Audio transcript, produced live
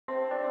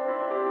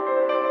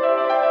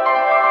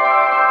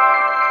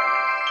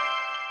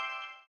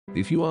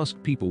If you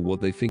ask people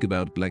what they think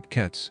about black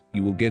cats,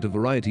 you will get a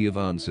variety of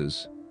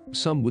answers.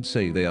 Some would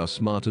say they are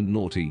smart and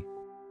naughty.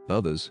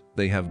 Others,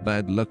 they have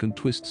bad luck and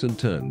twists and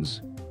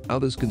turns.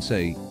 Others can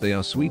say they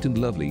are sweet and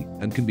lovely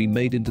and can be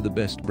made into the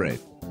best bread.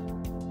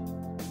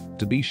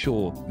 To be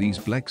sure, these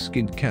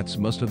black-skinned cats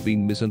must have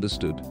been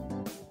misunderstood.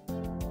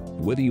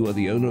 Whether you are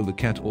the owner of a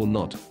cat or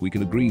not, we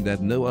can agree that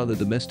no other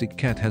domestic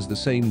cat has the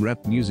same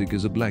rap music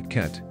as a black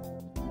cat.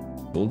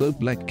 Although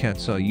black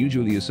cats are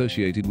usually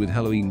associated with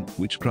Halloween,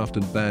 witchcraft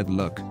and bad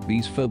luck,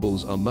 these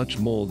furballs are much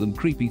more than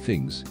creepy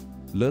things.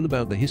 Learn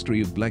about the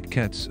history of black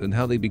cats and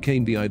how they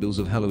became the idols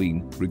of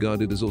Halloween,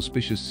 regarded as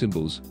auspicious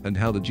symbols, and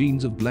how the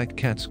genes of black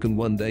cats can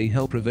one day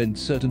help prevent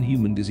certain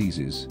human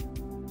diseases.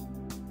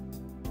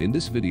 In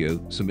this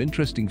video, some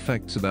interesting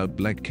facts about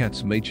black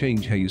cats may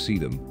change how you see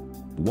them.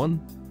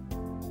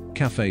 1.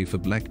 Cafe for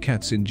black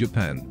cats in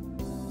Japan.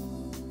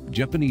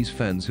 Japanese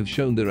fans have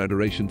shown their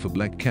adoration for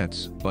black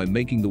cats by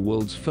making the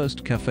world's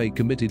first cafe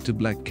committed to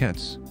black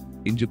cats.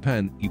 In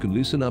Japan, you can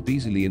loosen up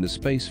easily in a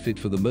space fit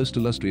for the most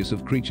illustrious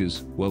of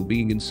creatures, while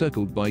being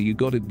encircled by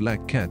you-got-it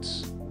black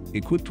cats.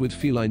 Equipped with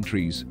feline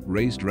trees,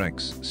 raised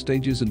racks,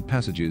 stages and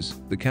passages,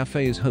 the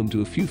cafe is home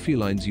to a few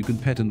felines you can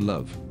pet and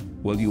love.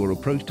 While you are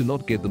approached to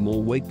not get them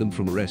or wake them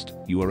from rest,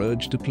 you are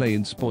urged to play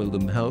and spoil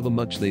them however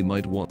much they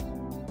might want.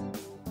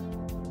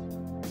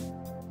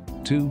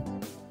 2.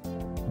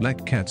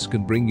 Black cats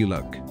can bring you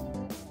luck.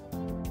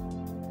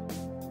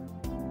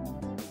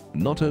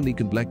 Not only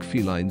can black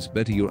felines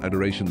better your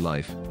adoration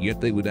life, yet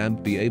they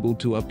would be able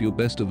to up your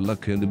best of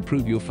luck and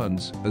improve your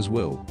funds as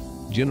well.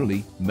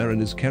 Generally,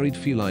 mariners carried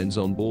felines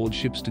on board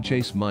ships to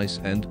chase mice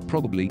and,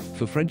 probably,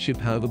 for friendship.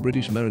 However,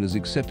 British mariners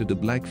accepted a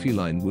black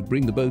feline would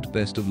bring the boat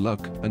best of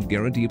luck and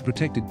guarantee a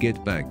protected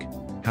get back.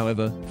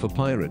 However, for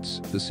pirates,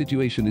 the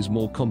situation is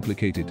more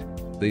complicated.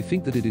 They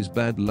think that it is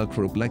bad luck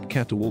for a black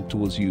cat to walk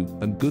towards you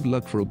and good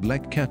luck for a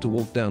black cat to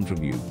walk down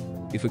from you.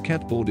 If a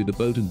cat boarded a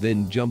boat and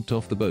then jumped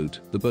off the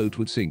boat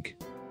would sink.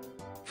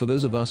 For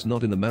those of us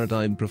not in a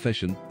maritime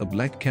profession, a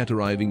black cat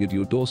arriving at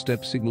your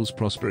doorstep signals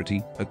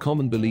prosperity, a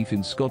common belief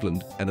in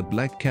Scotland, and a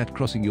black cat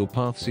crossing your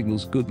path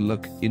signals good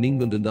luck in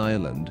England and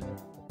Ireland.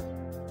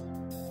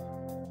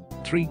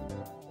 3.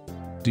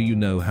 Do you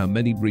know how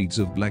many breeds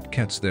of black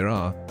cats there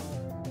are?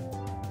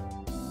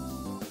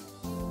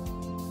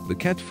 The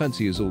Cat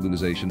Fanciers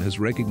organization has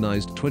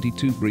recognized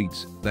 22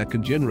 breeds that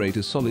can generate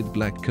a solid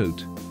black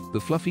coat. The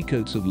fluffy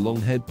coats of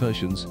long-haired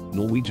Persians,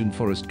 Norwegian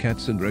forest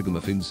cats and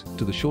ragamuffins,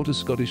 to the shorter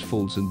Scottish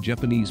folds and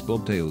Japanese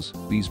bobtails,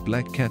 these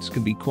black cats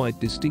can be quite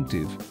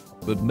distinctive.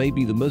 But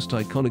maybe the most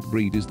iconic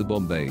breed is the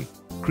Bombay.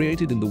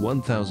 Created in the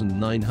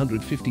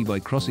 1950 by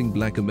crossing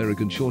black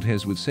American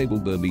Shorthairs with sable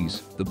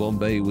Burmese, the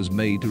Bombay was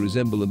made to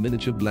resemble a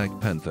miniature black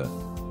panther.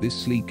 This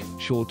sleek,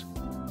 short,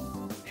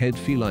 head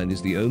feline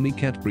is the only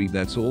cat breed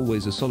that's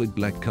always a solid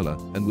black color,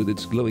 and with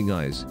its glowing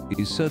eyes, it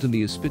is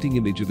certainly a spitting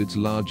image of its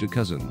larger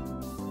cousin.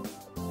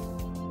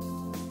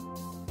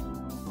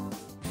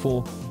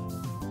 4.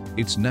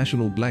 It's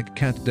National Black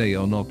Cat Day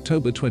on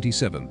October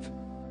 27th.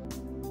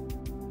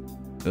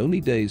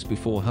 Only days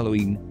before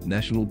Halloween,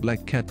 National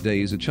Black Cat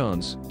Day is a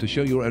chance to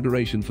show your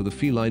adoration for the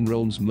feline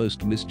realm's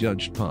most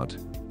misjudged part.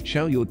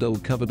 Shower your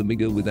dull-covered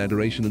amigo with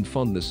adoration and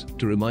fondness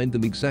to remind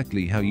them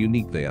exactly how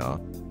unique they are.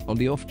 On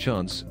the off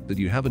chance that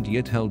you haven't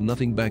yet held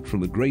nothing back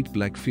from a great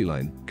black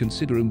feline,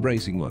 consider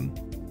embracing one.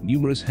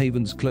 Numerous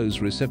havens close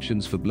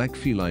receptions for black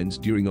felines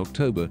during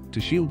October to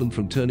shield them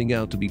from turning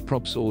out to be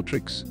props or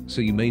tricks,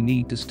 so you may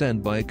need to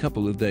stand by a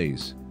couple of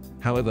days.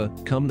 However,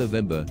 come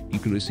November, you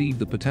can receive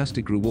the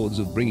fantastic rewards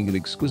of bringing an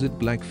exquisite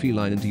black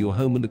feline into your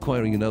home and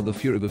acquiring another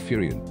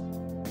Furivifurian.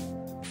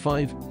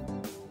 5.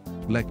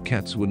 Black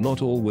cats were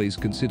not always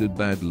considered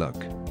bad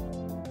luck.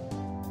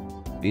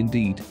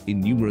 Indeed,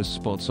 in numerous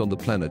spots on the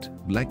planet,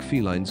 black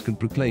felines can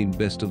proclaim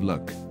best of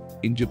luck.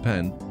 In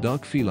Japan,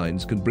 dark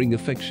felines can bring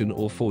affection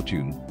or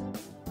fortune.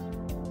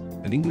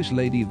 An English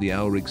lady of the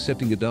hour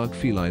accepting a dark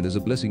feline as a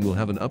blessing will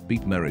have an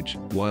upbeat marriage,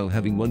 while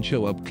having one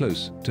show up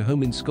close to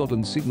home in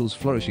Scotland signals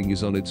flourishing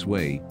is on its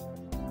way.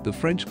 The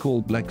French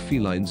call black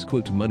felines,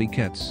 quote, money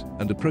cats,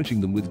 and approaching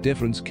them with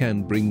deference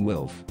can bring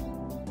wealth.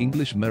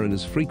 English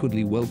mariners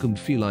frequently welcomed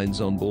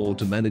felines on board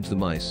to manage the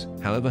mice.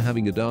 However,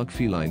 having a dark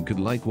feline could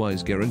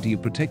likewise guarantee a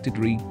protected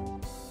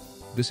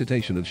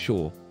visitation of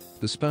shore.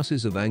 The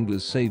spouses of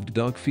anglers saved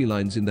dark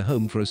felines in the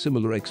home for a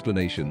similar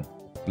explanation.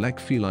 Black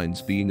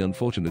felines, being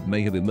unfortunate,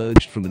 may have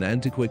emerged from an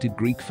antiquated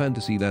Greek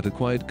fantasy that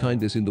acquired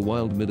kindness in the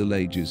wild Middle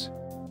Ages.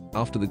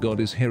 After the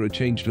goddess Hera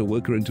changed her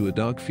worker into a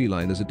dark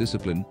feline as a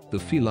discipline, the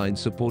feline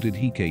supported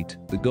Hecate,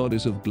 the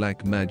goddess of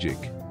black magic.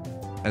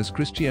 As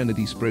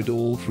Christianity spread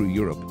all through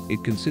Europe,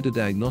 it considered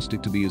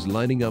agnostic to be as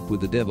lining up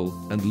with the devil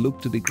and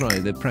looked to decry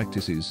their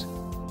practices.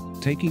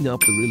 Taking up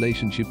the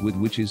relationship with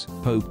witches,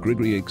 Pope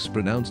Gregory X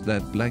pronounced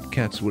that black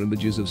cats were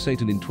images of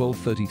Satan in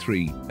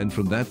 1233, and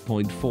from that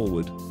point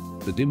forward,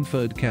 the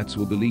dim-furred cats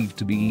were believed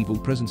to be evil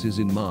presences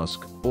in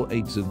mask or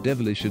aids of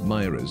devilish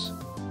admirers.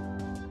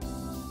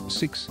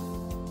 6.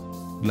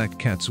 Black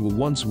cats were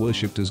once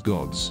worshipped as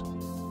gods.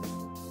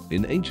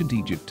 In ancient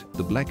Egypt,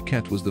 the black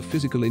cat was the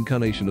physical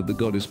incarnation of the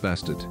goddess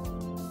Bastet.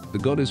 The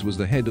goddess was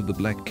the head of the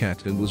black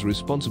cat and was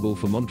responsible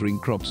for monitoring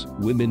crops,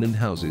 women and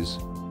houses.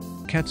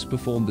 Cats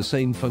perform the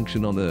same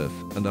function on Earth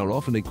and are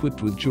often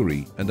equipped with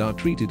jewelry and are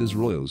treated as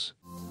royals.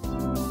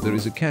 There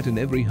is a cat in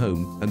every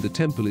home and the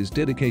temple is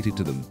dedicated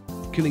to them.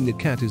 Killing a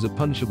cat is a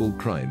punishable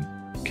crime.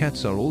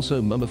 Cats are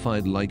also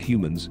mummified like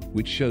humans,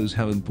 which shows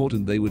how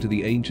important they were to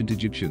the ancient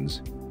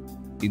Egyptians.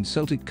 In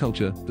Celtic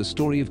culture, the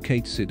story of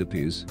Kate Cid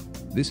appears.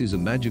 This is a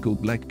magical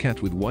black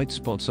cat with white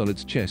spots on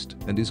its chest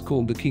and is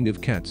called the King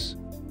of Cats.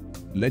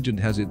 Legend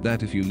has it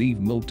that if you leave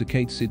milk to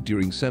Kate Cid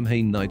during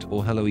Samhain night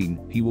or Halloween,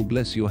 he will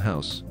bless your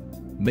house.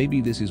 Maybe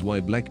this is why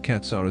black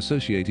cats are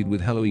associated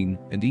with Halloween,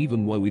 and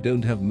even why we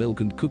don't have milk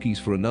and cookies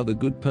for another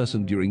good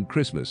person during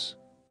Christmas.